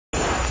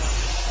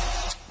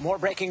More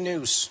breaking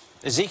news.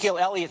 Ezekiel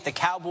Elliott, the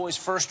Cowboys'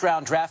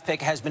 first-round draft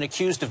pick, has been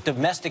accused of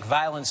domestic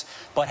violence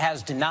but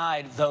has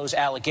denied those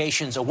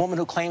allegations. A woman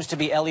who claims to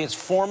be Elliott's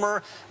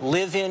former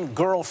live-in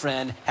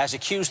girlfriend has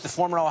accused the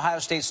former Ohio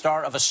State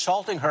star of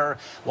assaulting her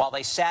while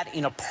they sat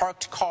in a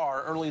parked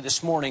car early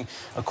this morning,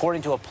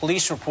 according to a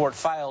police report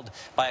filed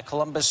by in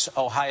Columbus,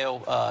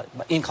 Ohio,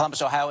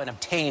 and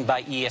obtained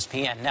by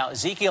ESPN. Now,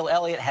 Ezekiel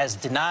Elliott has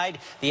denied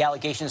the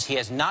allegations. He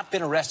has not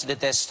been arrested at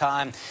this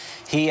time.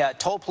 He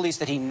told police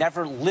that he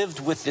never lived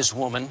with this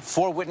woman.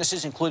 4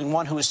 witnesses, including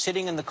one who was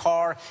sitting in the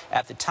car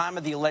at the time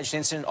of the alleged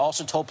incident,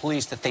 also told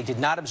police that they did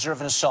not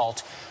observe an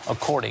assault,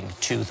 according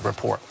to the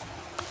report.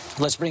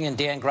 Let's bring in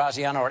Dan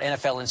Graziano, our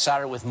NFL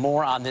insider, with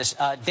more on this.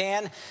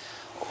 Dan,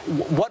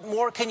 what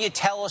more can you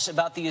tell us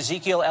about the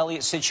Ezekiel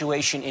Elliott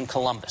situation in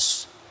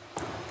Columbus?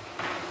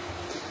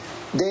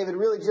 David,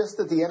 really just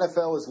that the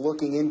NFL is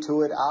looking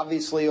into it.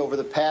 Obviously, over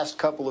the past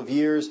couple of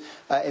years,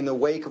 in the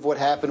wake of what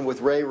happened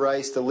with Ray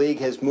Rice, the league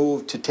has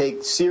moved to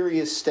take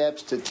serious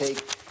steps to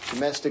take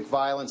domestic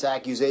violence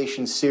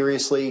accusations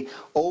seriously,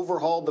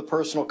 overhauled the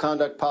personal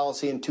conduct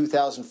policy in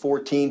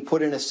 2014,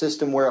 put in a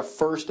system where a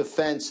first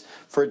offense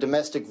for a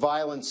domestic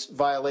violence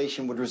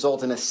violation would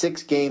result in a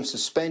 6-game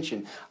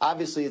suspension.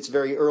 Obviously, it's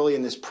very early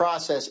in this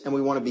process, and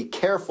we want to be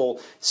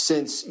careful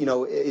since,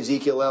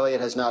 Ezekiel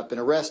Elliott has not been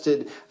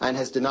arrested and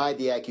has denied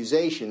the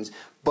accusations.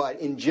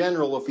 But in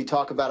general, if we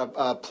talk about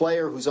a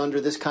player who's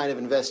under this kind of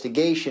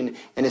investigation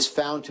and is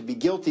found to be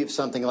guilty of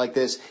something like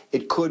this,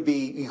 you could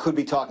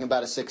be talking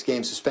about a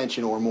 6-game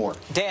suspension or more.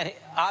 Dan,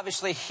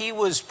 obviously he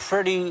was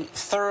pretty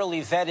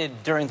thoroughly vetted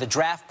during the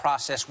draft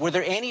process. Were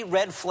there any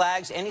red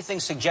flags,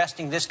 anything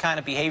suggesting this kind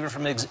of behavior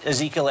from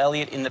Ezekiel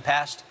Elliott in the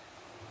past?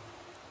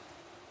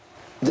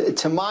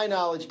 To my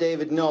knowledge,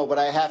 David, no, but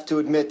I have to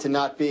admit to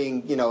not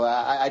being,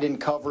 I didn't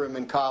cover him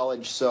in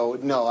college, so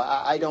no,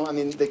 I don't. I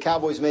mean, the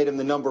Cowboys made him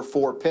the number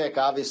 4 pick.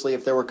 Obviously,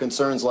 if there were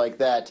concerns like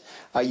that,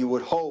 you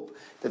would hope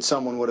that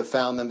someone would have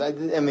found them.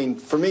 I mean,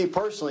 for me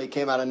personally, it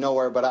came out of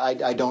nowhere, but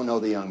I don't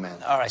know the young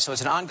man. All right, so it's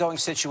an ongoing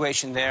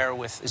situation there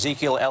with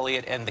Ezekiel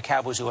Elliott and the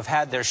Cowboys, who have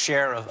had their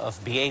share of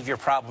behavior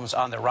problems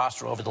on their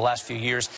roster over the last few years.